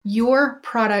Your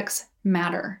products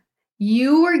matter.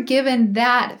 You were given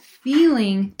that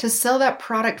feeling to sell that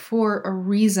product for a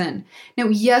reason. Now,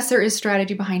 yes, there is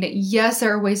strategy behind it. Yes,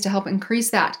 there are ways to help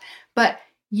increase that, but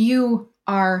you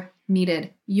are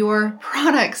needed. Your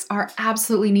products are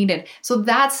absolutely needed. So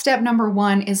that's step number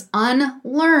one, is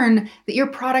unlearn that your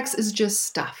products is just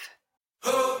stuff.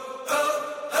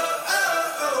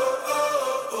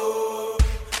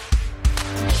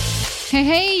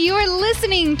 Hey, you are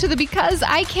listening to the Because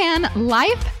I Can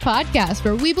Life podcast,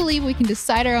 where we believe we can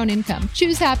decide our own income,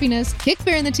 choose happiness, kick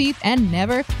fear in the teeth, and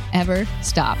never, ever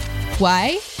stop.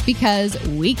 Why? Because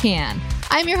we can.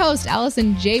 I'm your host,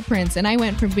 Allison J. Prince, and I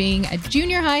went from being a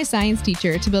junior high science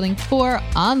teacher to building 4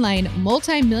 online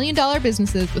multi-million-dollar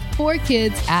businesses with 4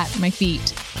 kids at my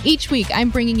feet. Each week, I'm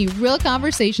bringing you real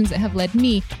conversations that have led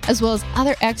me, as well as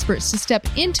other experts, to step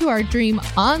into our dream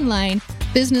online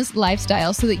business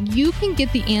lifestyle so that you can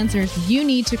get the answers you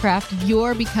need to craft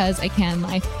your Because I Can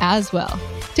life as well.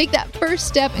 Take that first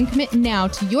step and commit now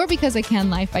to your Because I Can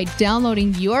life by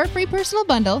downloading your free personal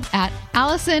bundle at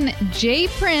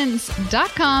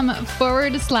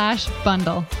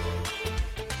AllisonJPrince.com/bundle.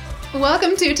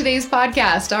 Welcome to today's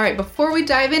podcast. All right, before we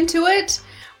dive into it,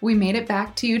 we made it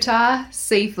back to Utah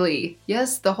safely.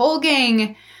 Yes, the whole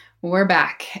gang, we're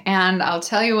back. And I'll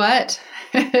tell you what,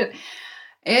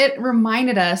 it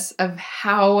reminded us of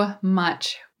how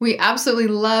much we absolutely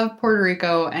love Puerto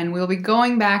Rico, and we'll be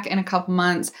going back in a couple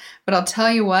months. But I'll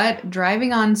tell you what,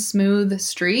 driving on smooth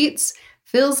streets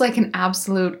feels like an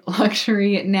absolute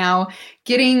luxury now.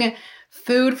 Getting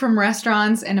food from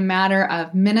restaurants in a matter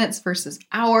of minutes versus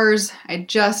hours, it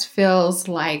just feels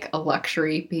like a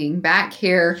luxury being back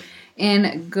here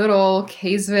in good old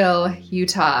Kaysville,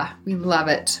 Utah. We love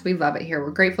it. We love it here.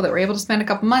 We're grateful that we're able to spend a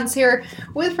couple months here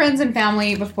with friends and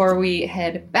family before we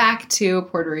head back to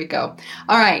Puerto Rico.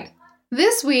 All right.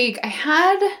 This week, I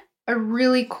had a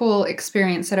really cool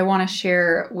experience that I want to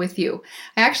share with you.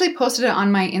 I actually posted it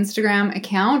on my Instagram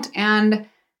account, and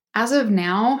as of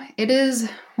now, it is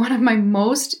one of my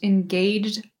most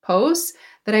engaged posts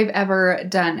that I've ever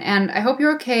done. And I hope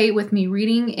you're okay with me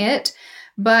reading it,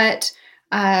 but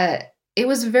it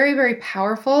was very, very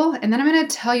powerful. And then I'm going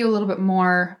to tell you a little bit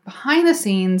more behind the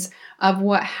scenes of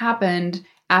what happened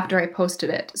after I posted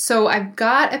it. So I've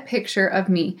got a picture of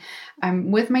me.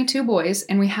 I'm with my 2 boys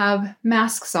and we have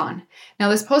masks on. Now,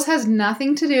 this post has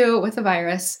nothing to do with the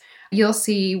virus. You'll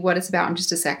see what it's about in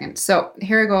just a second. So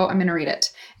here I go. I'm going to read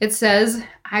it. It says,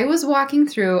 I was walking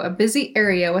through a busy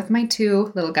area with my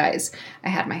 2 little guys. I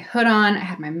had my hood on. I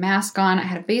had my mask on. I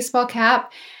had a baseball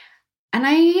cap. And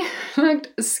I looked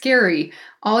scary.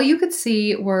 All you could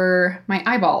see were my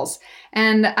eyeballs.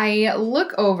 And I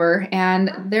look over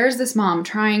and there's this mom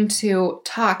trying to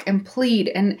talk and plead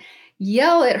and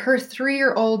yell at her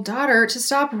 3-year-old daughter to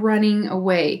stop running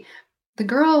away. The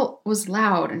girl was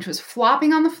loud and she was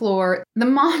flopping on the floor. The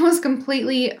mom was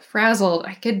completely frazzled.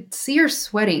 I could see her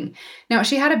sweating. Now,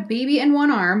 she had a baby in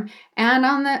one arm, and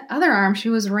on the other arm, she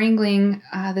was wrangling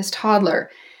this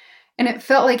toddler. And it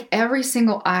felt like every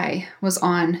single eye was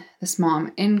on this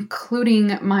mom,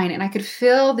 including mine. And I could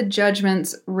feel the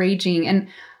judgments raging. And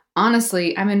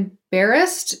honestly, I'm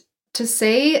embarrassed to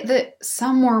say that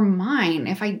some were mine.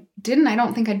 If I didn't, I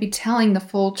don't think I'd be telling the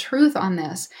full truth on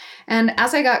this. And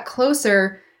as I got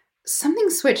closer,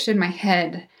 something switched in my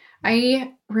head.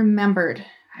 I remembered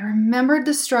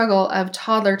the struggle of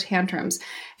toddler tantrums.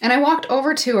 And I walked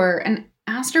over to her and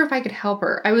asked her if I could help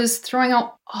her. I was throwing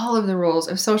out all of the rules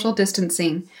of social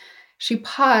distancing. She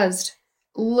paused,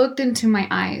 looked into my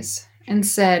eyes, and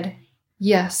said,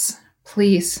 "Yes,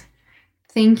 please.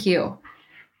 Thank you."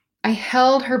 I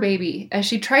held her baby as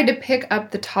she tried to pick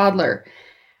up the toddler.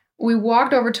 We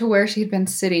walked over to where she'd been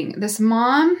sitting. This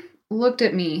mom looked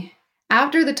at me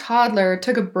after the toddler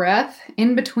took a breath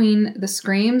in between the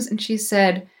screams, and she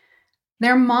said,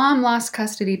 "Their mom lost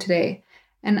custody today,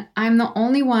 and I'm the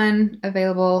only one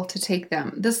available to take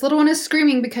them. This little one is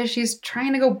screaming because she's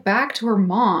trying to go back to her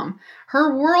mom.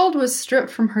 Her world was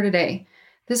stripped from her today.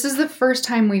 This is the first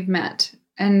time we've met,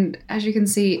 and as you can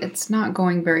see, it's not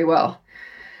going very well."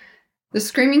 The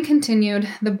screaming continued.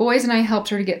 The boys and I helped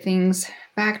her to get things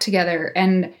back together,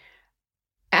 and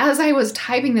as I was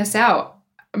typing this out,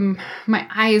 my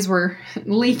eyes were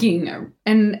leaking,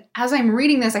 and as I'm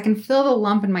reading this, I can feel the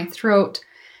lump in my throat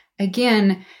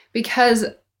again, because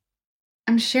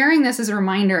I'm sharing this as a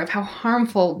reminder of how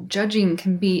harmful judging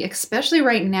can be, especially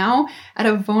right now at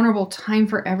a vulnerable time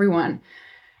for everyone.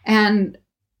 And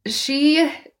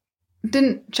she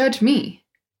didn't judge me.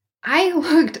 I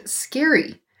looked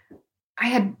scary. I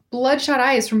had bloodshot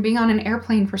eyes from being on an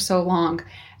airplane for so long,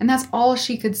 and that's all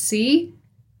she could see.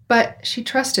 But she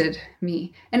trusted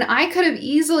me. And I could have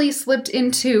easily slipped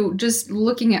into just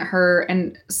looking at her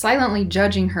and silently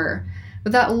judging her.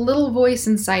 But that little voice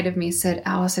inside of me said,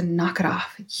 Allison, knock it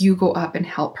off. You go up and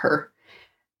help her.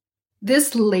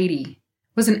 This lady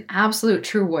was an absolute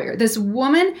true warrior. This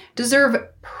woman deserved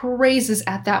praises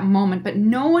at that moment, but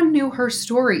no one knew her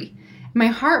story. My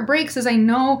heart breaks as I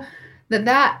know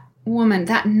that woman,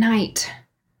 that night,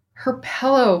 her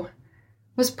pillow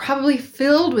was probably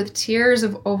filled with tears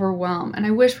of overwhelm. And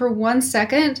I wish for 1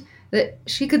 second that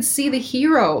she could see the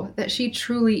hero that she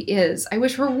truly is. I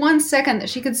wish for 1 second that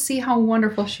she could see how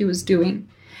wonderful she was doing.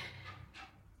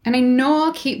 And I know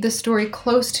I'll keep this story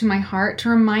close to my heart to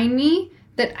remind me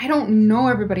that I don't know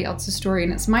everybody else's story,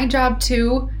 and it's my job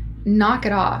to knock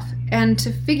it off and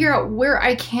to figure out where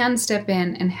I can step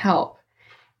in and help.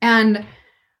 And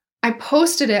I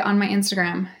posted it on my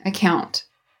Instagram account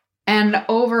and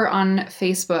over on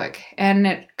Facebook, and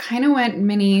it kind of went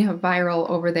mini viral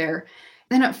over there.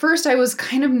 And at first I was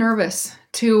kind of nervous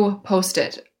to post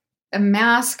it. A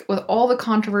mask with all the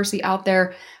controversy out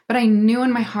there, but I knew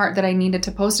in my heart that I needed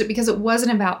to post it because it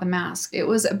wasn't about the mask. It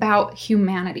was about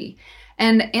humanity.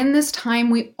 And in this time,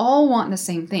 we all want the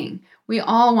same thing. We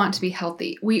all want to be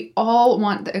healthy. We all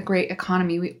want a great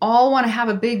economy. We all want to have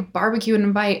a big barbecue and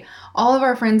invite all of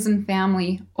our friends and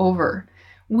family over.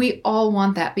 We all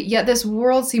want that. But yet this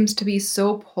world seems to be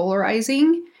so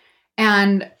polarizing.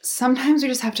 And sometimes we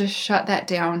just have to shut that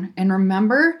down and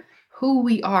remember who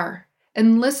we are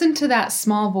and listen to that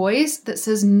small voice that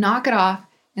says, knock it off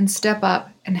and step up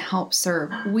and help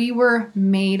serve. We were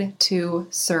made to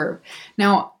serve.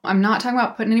 Now, I'm not talking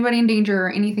about putting anybody in danger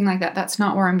or anything like that. That's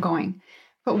not where I'm going.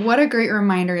 But what a great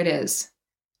reminder it is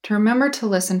to remember to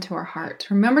listen to our heart.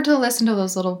 Remember to listen to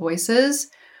those little voices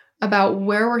about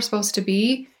where we're supposed to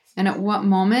be and at what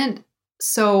moment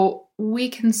so we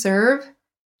can serve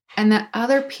and that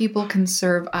other people can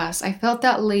serve us. I felt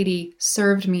that lady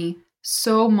served me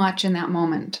so much in that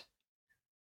moment.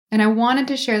 And I wanted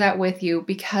to share that with you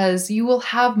because you will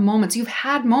have moments, you've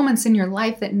had moments in your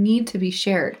life that need to be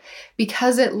shared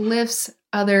because it lifts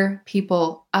other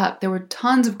people up. There were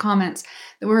tons of comments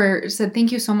that said,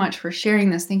 thank you so much for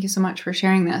sharing this. Thank you so much for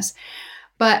sharing this.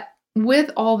 But with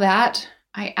all that,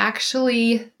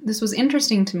 this was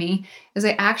interesting to me, is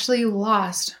I actually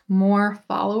lost more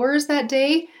followers that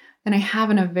day than I have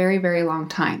in a very, very long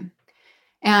time.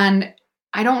 And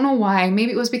I don't know why.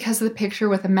 Maybe it was because of the picture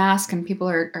with a mask and people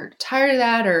are tired of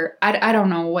that, or I don't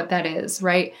know what that is,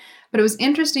 right? But it was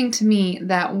interesting to me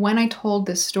that when I told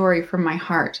this story from my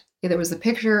heart, either it was the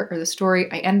picture or the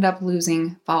story, I ended up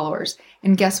losing followers.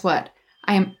 And guess what?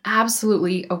 I am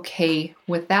absolutely okay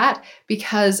with that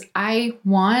because I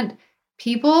want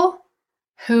people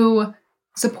who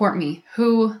support me,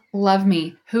 who love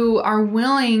me, who are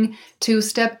willing to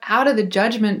step out of the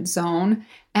judgment zone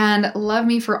and love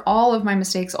me for all of my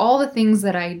mistakes, all the things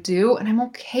that I do. And I'm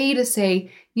okay to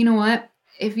say, you know what?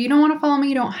 If you don't want to follow me,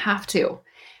 you don't have to.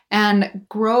 And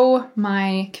grow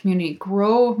my community,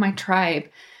 grow my tribe,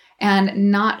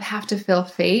 and not have to feel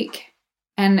fake.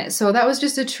 And so that was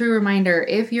just a true reminder.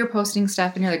 If you're posting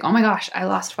stuff and you're like, oh my gosh, I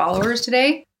lost followers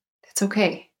today, it's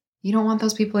okay. You don't want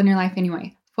those people in your life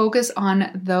anyway. Focus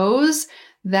on those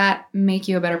that make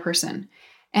you a better person.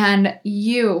 And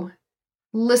you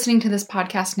listening to this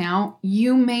podcast now,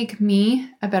 you make me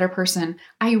a better person.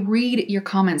 I read your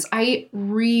comments. I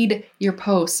read your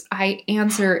posts. I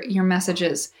answer your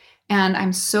messages. And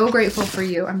I'm so grateful for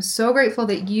you. I'm so grateful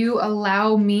that you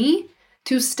allow me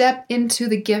to step into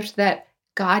the gift that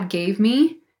God gave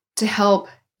me to help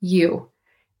you.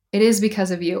 It is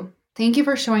because of you. Thank you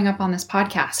for showing up on this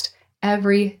podcast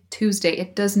every Tuesday.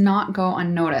 It does not go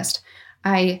unnoticed.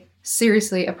 I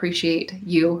seriously appreciate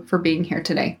you for being here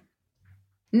today.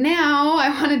 Now I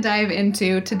want to dive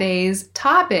into today's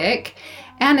topic,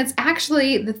 and it's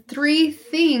actually the 3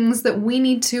 things that we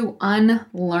need to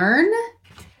unlearn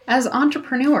as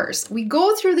entrepreneurs. We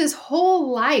go through this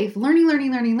whole life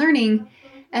learning,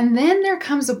 and then there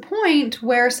comes a point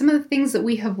where some of the things that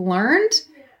we have learned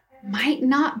might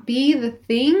not be the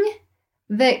thing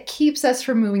that keeps us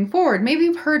from moving forward. Maybe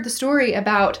you've heard the story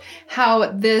about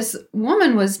how this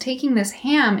woman was taking this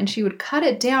ham and she would cut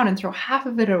it down and throw half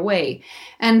of it away.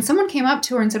 And someone came up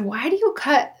to her and said, why do you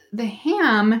cut the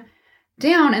ham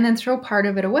down and then throw part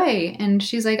of it away? And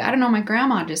she's like, I don't know, my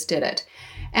grandma just did it.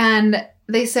 And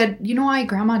they said, you know why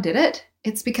grandma did it?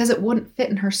 It's because it wouldn't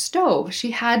fit in her stove.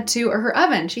 Or her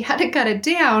oven. She had to cut it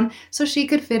down so she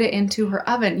could fit it into her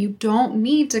oven. You don't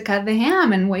need to cut the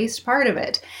ham and waste part of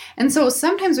it. And so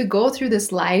sometimes we go through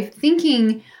this life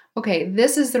thinking, okay,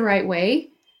 this is the right way.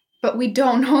 but we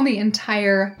don't know the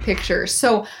entire picture.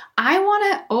 So I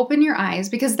want to open your eyes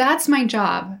because that's my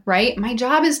job, right? My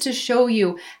job is to show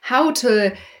you how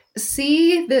to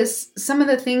see some of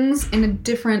the things in a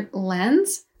different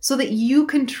lens so that you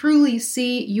can truly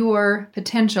see your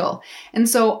potential. And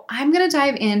so I'm going to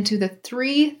dive into the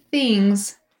 3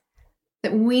 things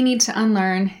that we need to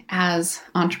unlearn as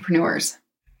entrepreneurs.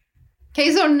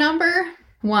 Okay, so number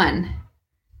 1,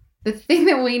 the thing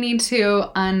that we need to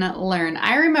unlearn.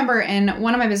 I remember in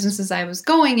one of my businesses I was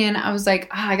going in, I was like,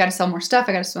 I got to sell more stuff.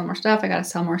 I got to sell more stuff. I got to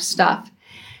sell more stuff.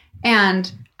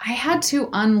 And I had to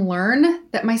unlearn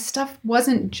that my stuff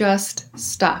wasn't just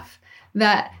stuff,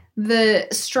 that the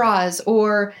straws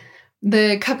or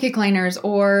the cupcake liners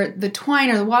or the twine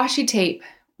or the washi tape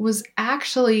was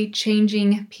actually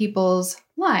changing people's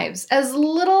lives. As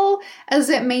little as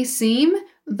it may seem,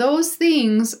 those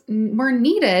things were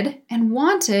needed and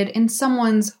wanted in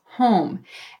someone's home.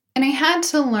 And I had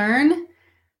to learn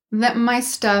that my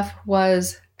stuff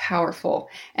was powerful.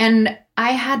 And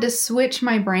I had to switch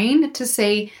my brain to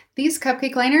say, these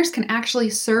cupcake liners can actually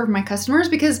serve my customers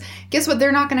because guess what?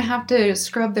 They're not going to have to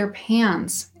scrub their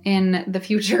pans in the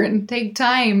future and take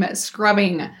time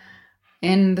scrubbing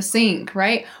in the sink,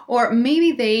 right? Or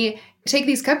maybe they take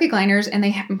these cupcake liners and they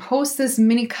host this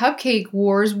mini cupcake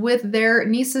wars with their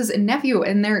nieces and nephew,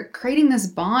 and they're creating this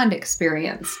bond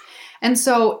experience. And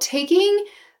so taking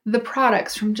the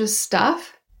products from just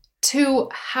stuff to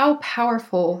how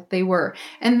powerful they were,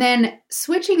 and then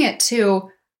switching it to,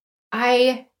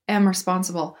 I am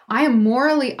responsible. I am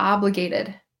morally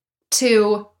obligated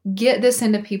to get this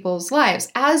into people's lives.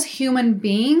 As human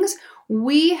beings,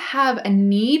 we have a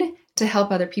need to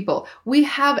help other people. We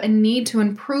have a need to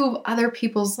improve other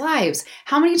people's lives.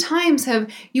 How many times have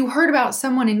you heard about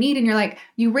someone in need and you're like,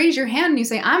 you raise your hand and you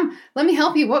say, let me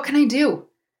help you. What can I do?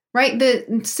 Right?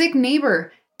 The sick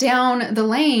neighbor down the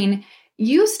lane,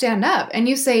 you stand up and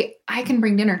you say, I can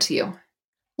bring dinner to you.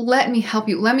 Let me help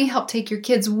you. Let me help take your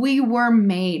kids. We were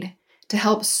made to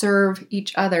help serve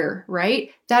each other,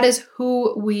 right? That is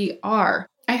who we are.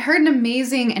 I heard an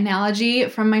amazing analogy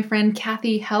from my friend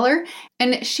Kathy Heller,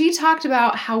 and she talked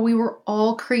about how we were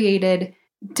all created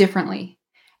differently.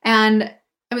 And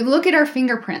I mean, look at our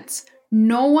fingerprints.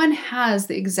 No one has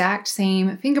the exact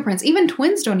same fingerprints. Even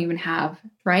twins don't even have,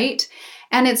 right?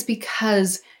 And it's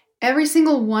because every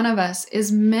single one of us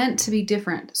is meant to be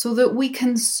different so that we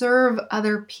can serve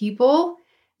other people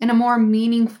in a more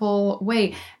meaningful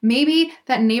way. Maybe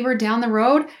that neighbor down the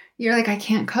road, you're like, I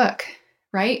can't cook,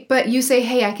 right? But you say,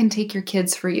 hey, I can take your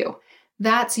kids for you.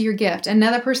 That's your gift.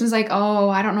 Another person's like, oh,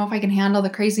 I don't know if I can handle the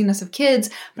craziness of kids,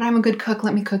 but I'm a good cook.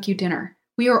 Let me cook you dinner.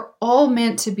 We are all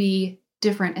meant to be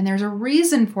different, and there's a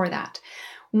reason for that.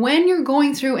 When you're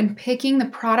going through and picking the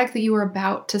product that you are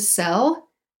about to sell,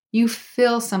 you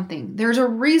feel something. There's a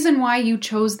reason why you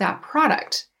chose that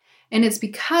product. And it's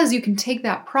because you can take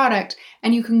that product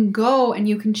and you can go and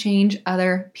you can change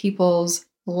other people's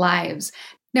lives.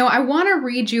 Now, I want to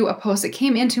read you a post that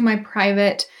came into my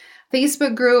private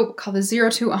Facebook group called the 0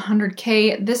 to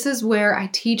 100K. This is where I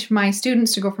teach my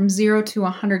students to go from 0 to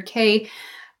 100K.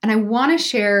 And I want to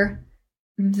share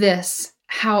this,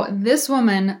 how this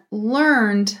woman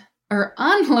learned or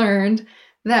unlearned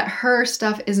that her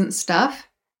stuff isn't stuff.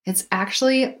 It's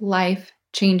actually life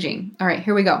changing. All right,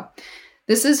 here we go.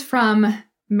 This is from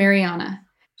Mariana.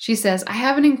 She says, I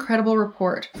have an incredible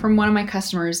report from one of my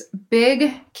customers.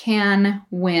 Big can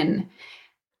win.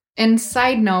 And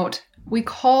side note, we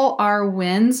call our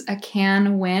wins a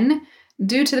can win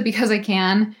due to the because I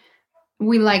can.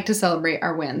 We like to celebrate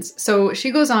our wins. So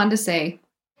she goes on to say,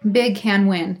 big can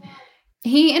win.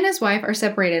 He and his wife are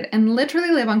separated and literally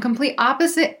live on complete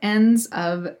opposite ends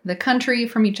of the country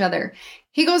from each other.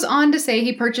 He goes on to say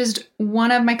he purchased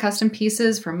one of my custom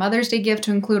pieces for Mother's Day gift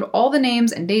to include all the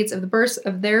names and dates of the births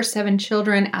of their 7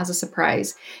 children as a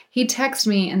surprise. He texted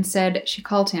me and said she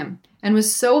called him and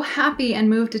was so happy and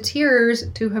moved to tears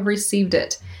to have received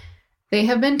it. They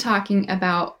have been talking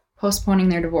about postponing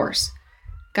their divorce.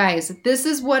 Guys, this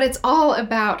is what it's all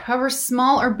about. However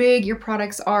small or big your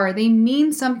products are, they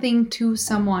mean something to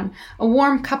someone. A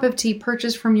warm cup of tea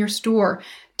purchased from your store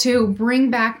to bring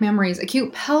back memories. A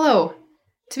cute pillow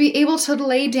to be able to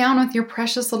lay down with your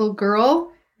precious little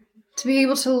girl, to be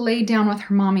able to lay down with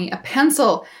her mommy. A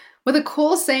pencil with a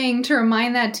cool saying to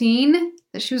remind that teen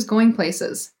that she was going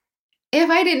places. If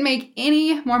I didn't make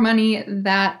any more money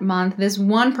that month, this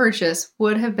one purchase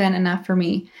would have been enough for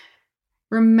me.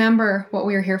 Remember what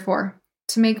we are here for.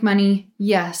 To make money,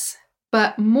 yes,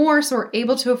 but more so we're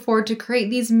able to afford to create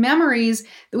these memories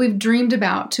that we've dreamed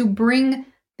about, to bring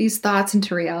these thoughts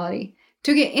into reality,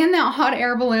 to get in that hot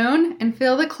air balloon and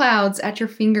feel the clouds at your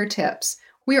fingertips.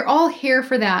 We are all here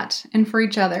for that and for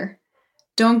each other.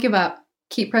 Don't give up.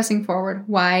 Keep pressing forward.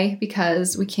 Why?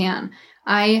 Because we can.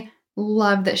 I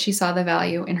love that she saw the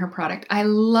value in her product. I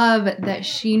love that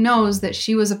she knows that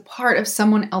she was a part of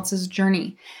someone else's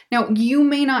journey. Now, you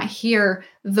may not hear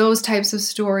those types of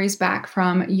stories back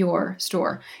from your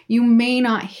store. You may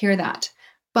not hear that.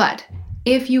 But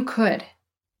if you could,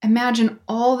 imagine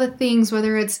all the things,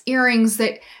 whether it's earrings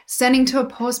that sending to a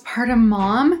postpartum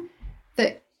mom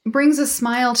that brings a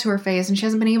smile to her face and she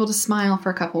hasn't been able to smile for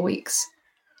a couple weeks.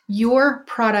 Your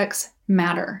products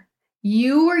matter.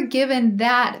 You were given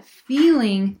that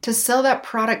feeling to sell that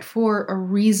product for a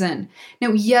reason. Now,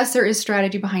 yes, there is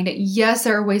strategy behind it. Yes,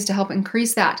 there are ways to help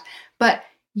increase that, but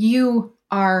you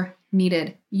are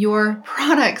needed. Your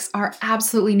products are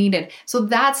absolutely needed. So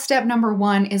that's step number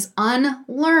one, is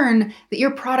unlearn that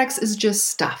your products is just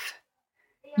stuff.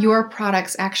 Your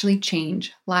products actually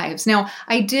change lives. Now,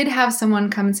 I did have someone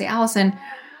come and say, Allison,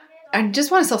 I just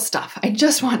want to sell stuff. I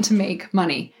just want to make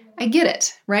money. I get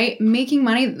it, right? Making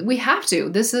money, we have to.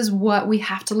 This is what we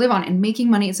have to live on. And making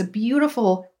money is a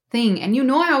beautiful thing. And you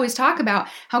know, I always talk about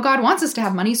how God wants us to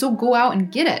have money, so go out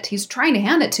and get it. He's trying to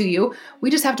hand it to you.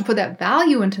 We just have to put that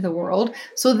value into the world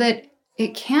so that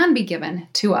it can be given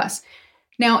to us.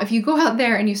 Now, if you go out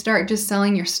there and you start just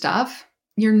selling your stuff,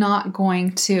 you're not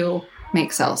going to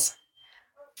make sales.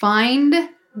 Find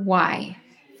why.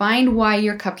 Find why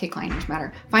your cupcake liners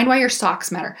matter. Find why your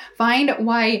socks matter. Find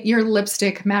why your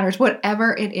lipstick matters,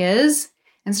 whatever it is,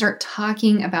 and start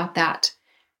talking about that.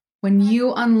 When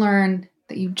you unlearn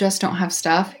that you just don't have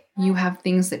stuff, you have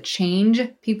things that change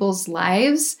people's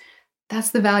lives, that's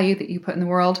the value that you put in the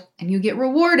world, and you get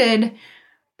rewarded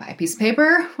by a piece of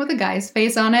paper with a guy's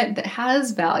face on it that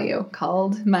has value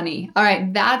called money. All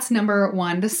right, that's number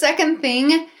one. The second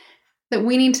thing that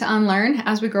we need to unlearn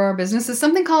as we grow our business is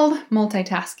something called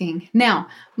multitasking. Now,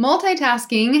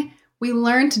 multitasking, we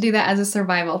learn to do that as a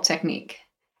survival technique.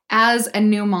 As a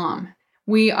new mom,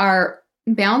 we are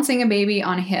bouncing a baby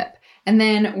on a hip, and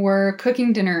then we're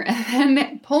cooking dinner, and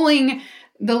then pulling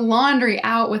the laundry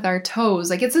out with our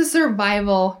toes. Like, it's a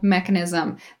survival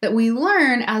mechanism that we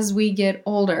learn as we get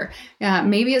older.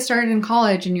 Maybe it started in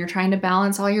college and you're trying to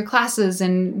balance all your classes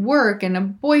and work and a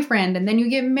boyfriend, and then you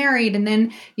get married, and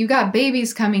then you got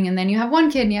babies coming, and then you have one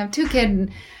kid and you have two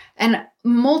kids. And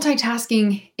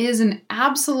multitasking is an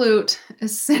absolute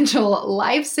essential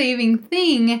life-saving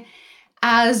thing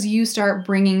as you start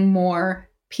bringing more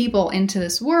people into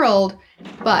this world,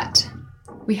 but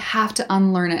we have to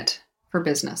unlearn it for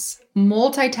business.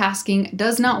 Multitasking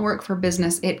does not work for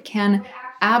business. It can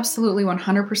absolutely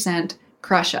 100%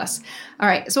 crush us. All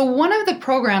right. So one of the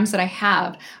programs that I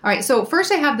have, all right. So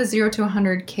first I have the 0 to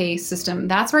 100K system.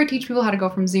 That's where I teach people how to go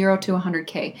from 0 to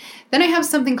 100K. Then I have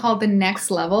something called the next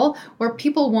level, where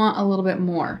people want a little bit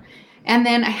more. And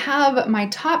then I have my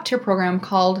top tier program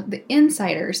called the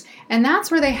Insiders, and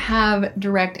that's where they have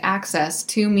direct access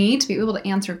to me to be able to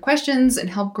answer questions and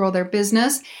help grow their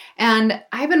business. And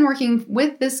I've been working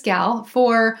with this gal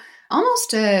for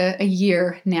almost a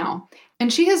year now,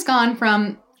 and she has gone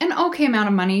from an okay amount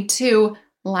of money to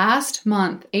last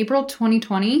month, April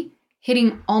 2020,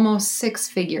 hitting almost 6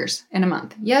 figures in a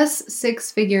month. Yes,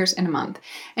 6 figures in a month.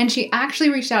 And she actually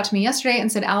reached out to me yesterday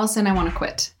and said, Allison, I want to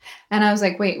quit. And I was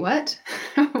like, wait, what?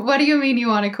 What do you mean you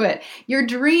want to quit? Your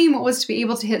dream was to be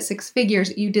able to hit 6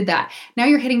 figures. You did that. Now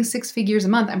you're hitting 6 figures a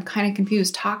month. I'm kind of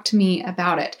confused. Talk to me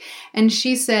about it. And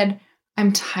she said,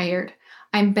 I'm tired.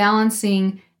 I'm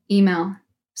balancing email,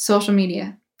 social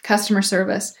media, customer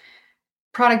service,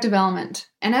 product development.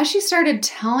 And as she started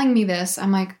telling me this,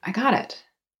 I'm like, I got it.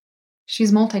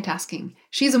 She's multitasking.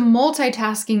 She's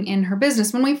multitasking in her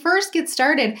business. When we first get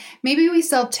started, maybe we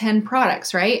sell 10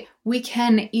 products, right? We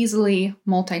can easily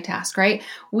multitask, right?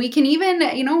 We can even,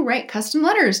 write custom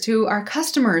letters to our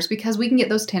customers because we can get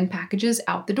those 10 packages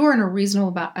out the door in a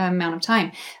reasonable amount of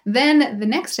time. Then the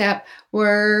next step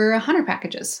were 100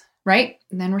 packages, right?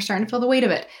 And then we're starting to feel the weight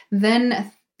of it.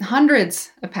 Then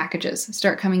hundreds of packages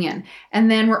start coming in.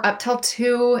 And then we're up till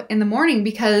 2 a.m.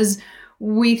 because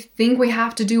we think we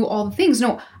have to do all the things.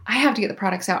 No, I have to get the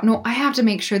products out. No, I have to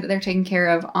make sure that they're taken care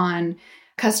of on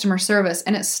customer service.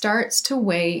 And it starts to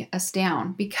weigh us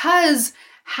down because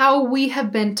how we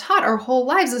have been taught our whole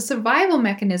lives, a survival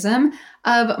mechanism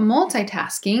of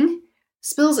multitasking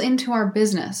spills into our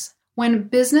business. When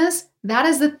business, that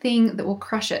is the thing that will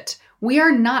crush it. We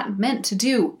are not meant to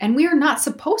do, and we are not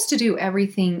supposed to do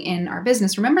everything in our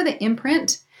business. Remember the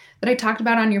imprint that I talked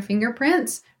about on your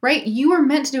fingerprints, right? You are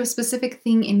meant to do a specific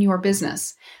thing in your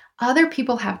business. Other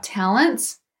people have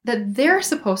talents that they're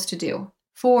supposed to do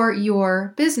for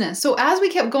your business. So as we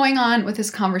kept going on with this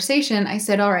conversation, I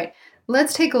said, all right,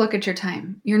 let's take a look at your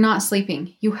time. You're not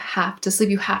sleeping. You have to sleep.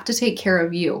 You have to take care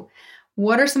of you.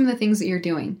 What are some of the things that you're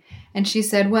doing? And she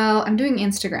said, well, I'm doing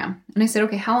Instagram. And I said,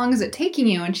 okay, how long is it taking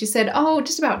you? And she said, oh,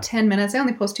 just about 10 minutes. I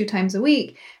only post 2 times a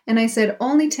week. And I said,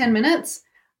 only 10 minutes?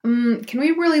 Can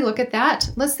we really look at that?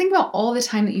 Let's think about all the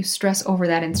time that you stress over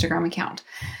that Instagram account.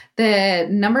 The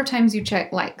number of times you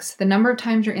check likes, the number of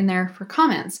times you're in there for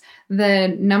comments,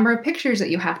 the number of pictures that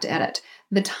you have to edit,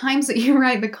 the times that you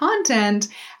write the content,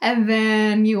 and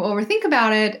then you overthink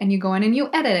about it and you go in and you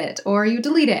edit it or you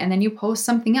delete it and then you post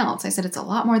something else. I said, it's a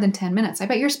lot more than 10 minutes. I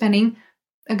bet you're spending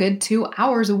a good 2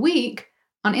 hours a week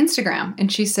on Instagram.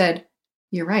 And she said,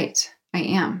 you're right, I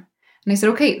am. And I said,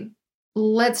 okay,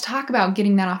 let's talk about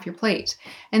getting that off your plate.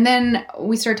 And then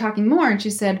we started talking more and she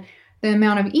said, the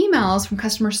amount of emails from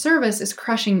customer service is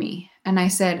crushing me. And I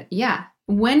said, yeah,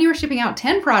 when you're shipping out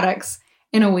 10 products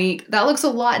in a week, that looks a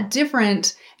lot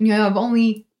different. And you have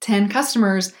only 10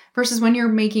 customers versus when you're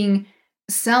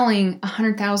selling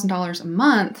 $100,000 a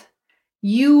month,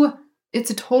 it's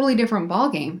a totally different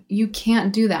ballgame. You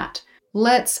can't do that.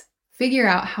 Let's figure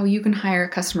out how you can hire a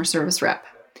customer service rep.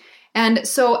 And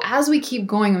so as we keep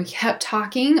going, we kept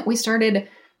talking, we started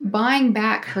buying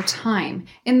back her time.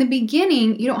 In the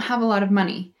beginning, you don't have a lot of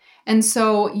money. And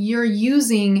so you're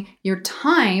using your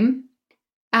time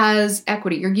as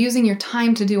equity. You're using your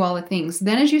time to do all the things.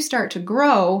 Then as you start to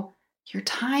grow, your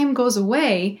time goes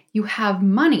away, you have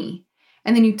money.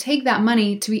 And then you take that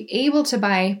money to be able to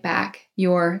buy back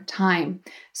your time.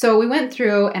 So we went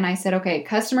through and I said, okay,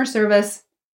 customer service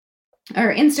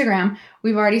or Instagram,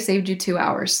 we've already saved you 2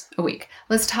 hours a week.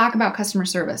 Let's talk about customer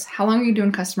service. How long are you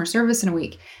doing customer service in a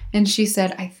week? And she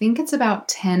said, I think it's about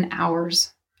 10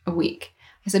 hours a week.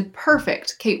 I said,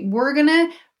 perfect. Okay, we're going to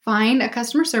find a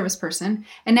customer service person.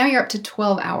 And now you're up to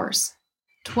 12 hours.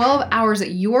 12 hours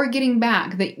that you're getting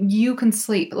back that you can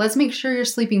sleep. Let's make sure you're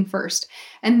sleeping first.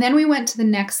 And then we went to the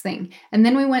next thing. And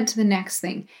then we went to the next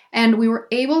thing. And we were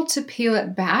able to peel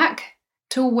it back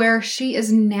to where she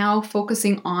is now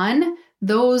focusing on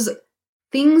those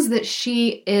things that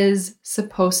she is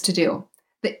supposed to do.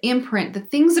 The imprint, the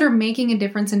things that are making a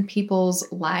difference in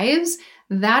people's lives,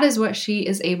 that is what she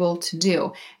is able to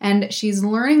do. And she's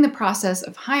learning the process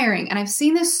of hiring. And I've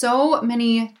seen this so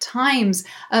many times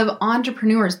of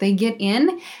entrepreneurs. They get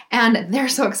in and they're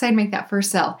so excited to make that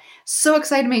first sale, so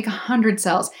excited to make 100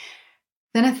 sales.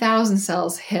 Then 1,000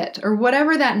 sales hit or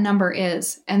whatever that number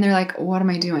is. And they're like, what am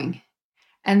I doing?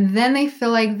 And then they feel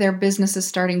like their business is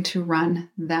starting to run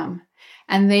them.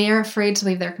 And they are afraid to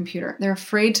leave their computer. They're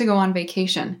afraid to go on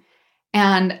vacation.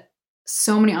 And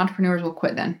so many entrepreneurs will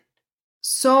quit then.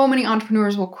 So many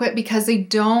entrepreneurs will quit because they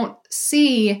don't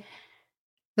see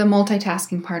the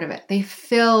multitasking part of it. They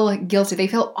feel guilty. They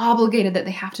feel obligated that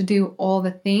they have to do all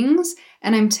the things.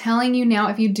 And I'm telling you now,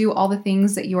 if you do all the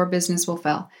things, that your business will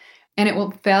fail. And it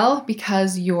will fail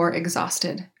because you're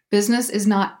exhausted. Business is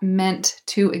not meant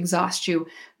to exhaust you.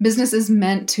 Business is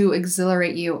meant to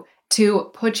exhilarate you,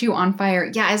 to put you on fire.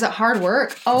 Yeah, is it hard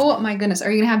work? Oh my goodness. Are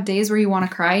you going to have days where you want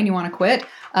to cry and you want to quit?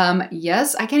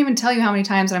 Yes. I can't even tell you how many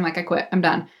times that I'm like, I quit. I'm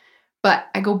done. But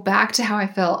I go back to how I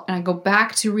felt and I go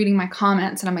back to reading my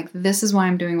comments and I'm like, this is why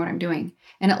I'm doing what I'm doing.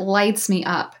 And it lights me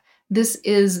up. This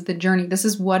is the journey. This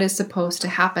is what is supposed to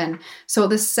happen. So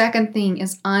the second thing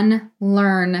is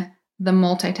unlearn the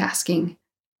multitasking.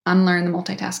 Unlearn the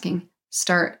multitasking.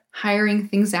 Start hiring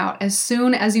things out as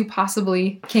soon as you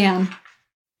possibly can.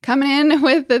 Coming in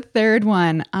with the third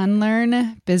one,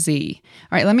 unlearn busy.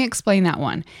 All right, let me explain that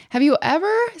one. Have you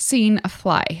ever seen a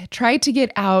fly try to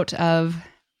get out of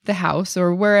the house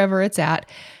or wherever it's at,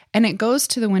 and it goes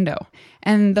to the window,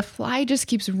 and the fly just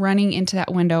keeps running into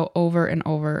that window over and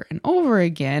over and over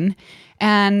again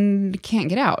and can't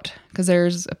get out because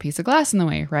there's a piece of glass in the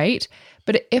way, right?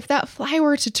 But if that fly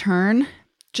were to turn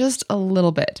just a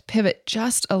little bit, pivot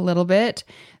just a little bit,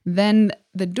 then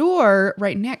the door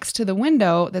right next to the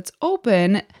window that's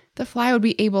open, the fly would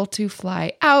be able to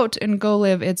fly out and go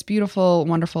live its beautiful,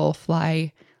 wonderful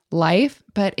fly life.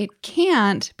 But it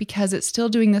can't because it's still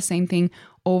doing the same thing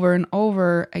over and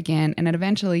over again. And it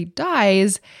eventually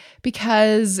dies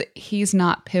because he's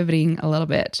not pivoting a little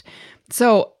bit.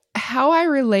 So how I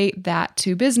relate that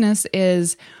to business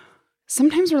is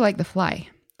sometimes we're like the fly.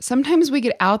 Sometimes we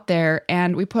get out there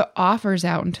and we put offers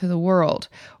out into the world,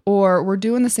 or we're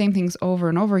doing the same things over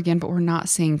and over again, but we're not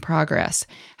seeing progress.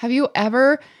 Have you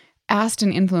ever asked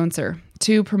an influencer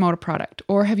to promote a product,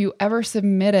 or have you ever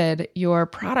submitted your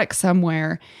product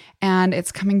somewhere and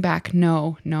it's coming back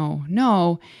no, no,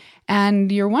 no,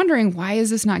 and you're wondering, why is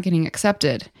this not getting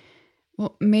accepted?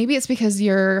 Well, maybe it's because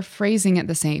you're phrasing it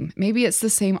the same. Maybe it's the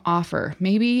same offer.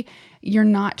 Maybe you're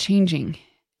not changing.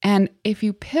 And if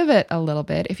you pivot a little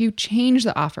bit, if you change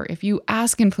the offer, if you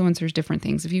ask influencers different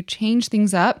things, if you change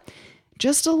things up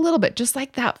just a little bit, just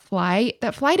like that fly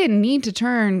didn't need to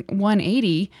turn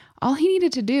 180. All he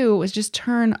needed to do was just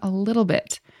turn a little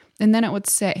bit, and then it would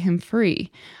set him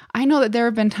free. I know that there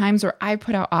have been times where I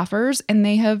put out offers and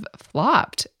they have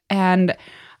flopped, and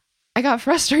I got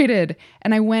frustrated,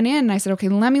 and I went in and I said, okay,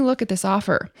 let me look at this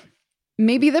offer.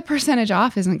 Maybe the percentage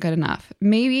off isn't good enough.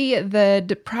 Maybe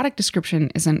the product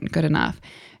description isn't good enough.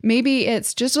 Maybe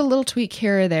it's just a little tweak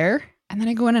here or there. And then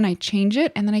I go in and I change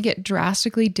it, and then I get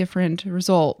drastically different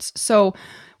results. So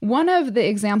one of the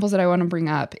examples that I want to bring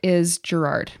up is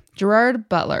Gerard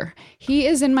Butler. He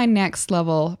is in my next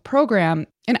level program,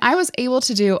 and I was able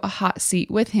to do a hot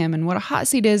seat with him. And what a hot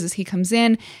seat is he comes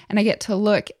in and I get to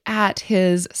look at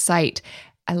his site.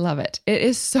 I love it. It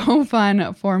is so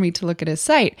fun for me to look at his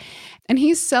site. And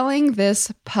he's selling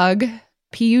this pug,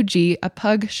 P-U-G, a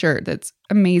pug shirt that's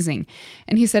amazing.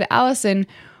 And he said, Allison,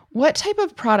 what type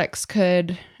of products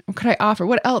could I offer?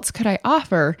 What else could I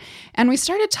offer? And we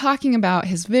started talking about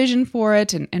his vision for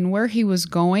it and where he was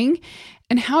going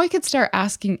and how he could start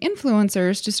asking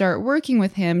influencers to start working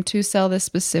with him to sell this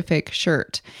specific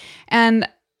shirt. And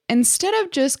instead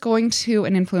of just going to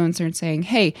an influencer and saying,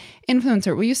 hey,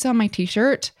 influencer, will you sell my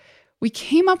t-shirt? We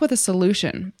came up with a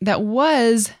solution that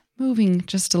was moving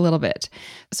just a little bit.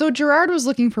 So Gerard was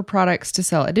looking for products to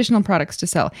sell, additional products to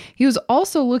sell. He was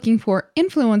also looking for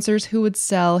influencers who would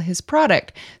sell his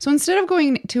product. So instead of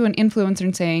going to an influencer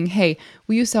and saying, hey,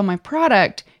 will you sell my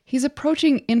product? He's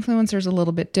approaching influencers a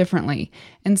little bit differently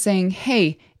and saying,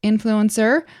 hey,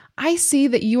 influencer, I see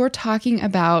that you are talking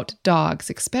about dogs,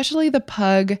 especially the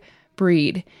pug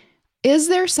breed. Is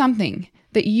there something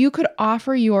that you could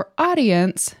offer your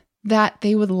audience that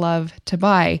they would love to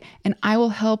buy? And I will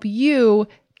help you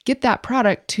get that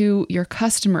product to your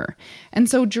customer. And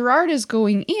so Gerard is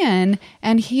going in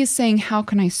and he's saying, how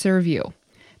can I serve you?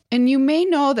 And you may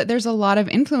know that there's a lot of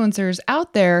influencers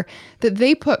out there that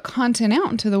they put content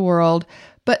out into the world,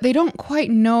 but they don't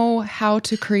quite know how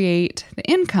to create the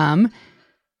income.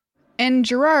 And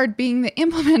Gerard, being the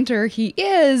implementer he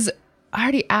is,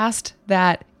 already asked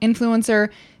that influencer.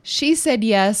 She said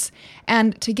yes,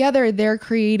 and together they're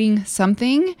creating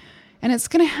something, and it's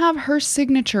going to have her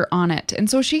signature on it. And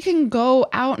so she can go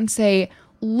out and say,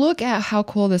 look at how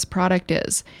cool this product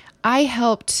is. I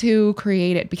helped to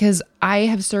create it because I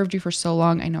have served you for so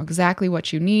long. I know exactly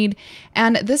what you need.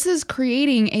 And this is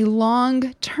creating a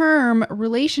long-term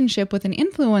relationship with an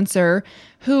influencer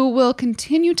who will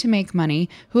continue to make money,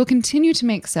 who will continue to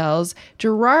make sales.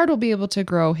 Gerard will be able to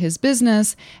grow his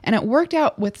business. And it worked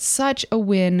out with such a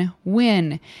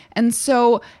win-win. And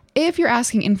so if you're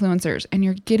asking influencers and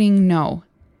you're getting no,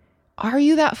 are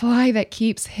you that fly that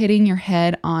keeps hitting your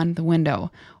head on the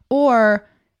window? Or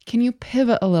can you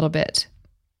pivot a little bit?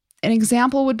 An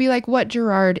example would be like what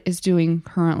Gerard is doing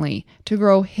currently to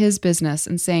grow his business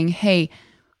and saying, hey,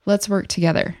 let's work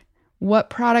together. What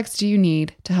products do you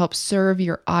need to help serve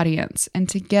your audience? And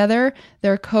together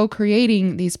they're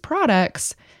co-creating these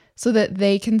products so that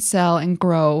they can sell and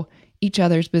grow each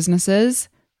other's businesses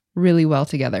really well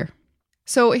together.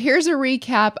 So here's a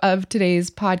recap of today's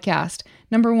podcast.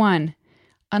 Number 1,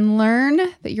 unlearn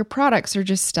that your products are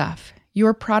just stuff.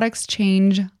 Your products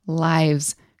change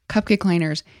lives. Cupcake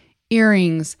liners,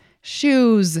 earrings,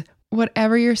 shoes,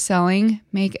 whatever you're selling,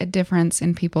 make a difference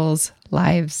in people's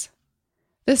lives.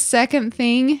 The second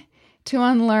thing to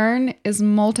unlearn is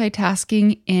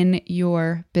multitasking in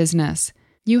your business.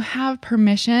 You have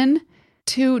permission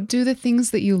to do the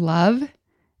things that you love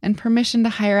and permission to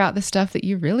hire out the stuff that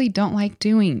you really don't like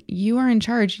doing. You are in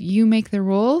charge. You make the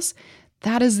rules.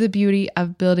 That is the beauty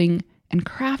of building and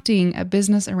crafting a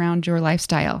business around your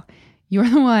lifestyle. You're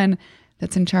the one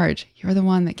that's in charge. You're the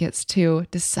one that gets to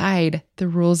decide the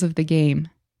rules of the game.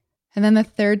 And then the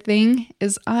third thing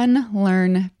is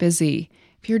unlearn busy.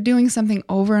 If you're doing something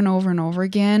over and over and over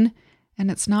again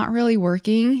and it's not really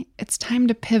working, it's time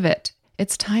to pivot.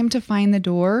 It's time to find the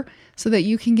door so that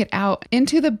you can get out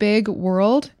into the big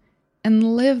world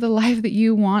and live the life that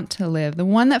you want to live, the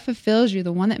one that fulfills you,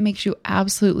 the one that makes you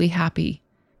absolutely happy.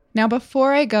 Now,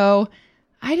 before I go,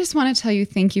 I just want to tell you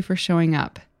thank you for showing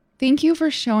up. Thank you for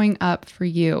showing up for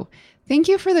you. Thank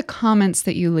you for the comments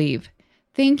that you leave.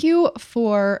 Thank you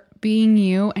for being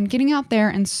you and getting out there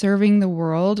and serving the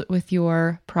world with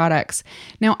your products.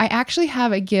 Now, I actually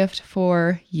have a gift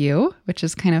for you, which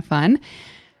is kind of fun.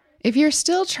 If you're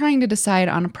still trying to decide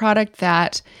on a product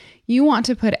that you want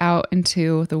to put out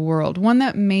into the world, one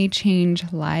that may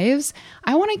change lives,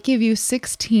 I want to give you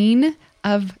 16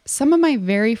 of some of my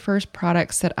very first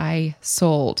products that I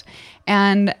sold.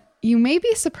 And you may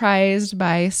be surprised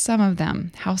by some of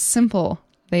them, how simple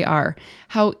they are,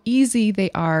 how easy they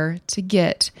are to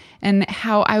get, and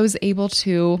how I was able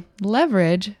to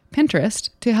leverage Pinterest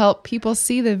to help people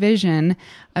see the vision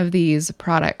of these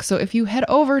products. So if you head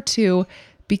over to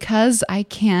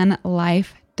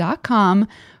becauseIcanlife.com/gift,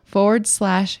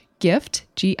 GIFT,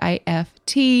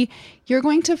 you're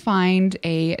going to find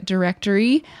a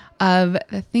directory of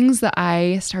the things that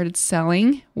I started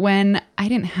selling when I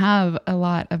didn't have a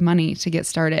lot of money to get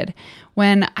started,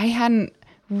 when I hadn't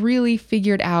really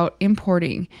figured out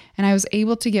importing, and I was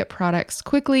able to get products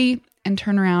quickly and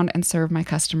turn around and serve my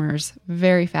customers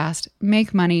very fast,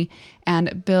 make money,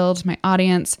 and build my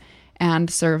audience and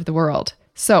serve the world.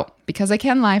 So,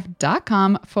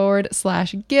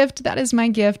 becauseIcanlife.com/gift, that is my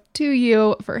gift to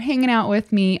you for hanging out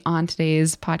with me on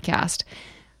today's podcast.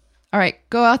 All right,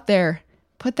 go out there,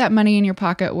 put that money in your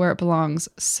pocket where it belongs,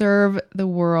 serve the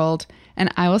world,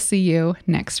 and I will see you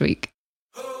next week.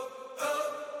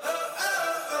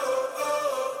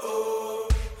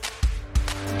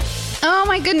 Oh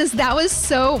my goodness, that was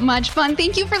so much fun.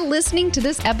 Thank you for listening to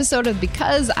this episode of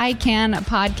Because I Can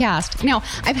podcast. Now,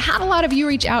 I've had a lot of you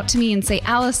reach out to me and say,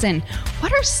 Allison,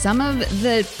 what are some of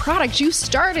the products you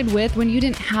started with when you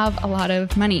didn't have a lot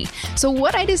of money? So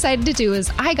what I decided to do is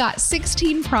I got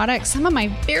 16 products, some of my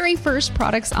very first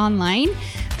products online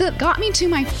that got me to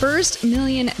my first $1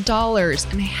 million. And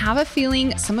I have a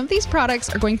feeling some of these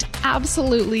products are going to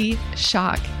absolutely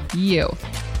shock you.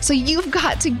 So you've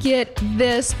got to get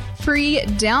this free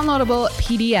downloadable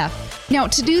PDF. Now,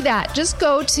 to do that, just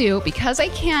go to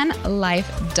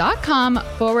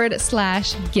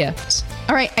becauseIcanlife.com/gift.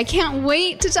 All right, I can't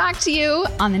wait to talk to you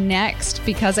on the next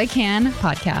Because I Can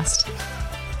podcast.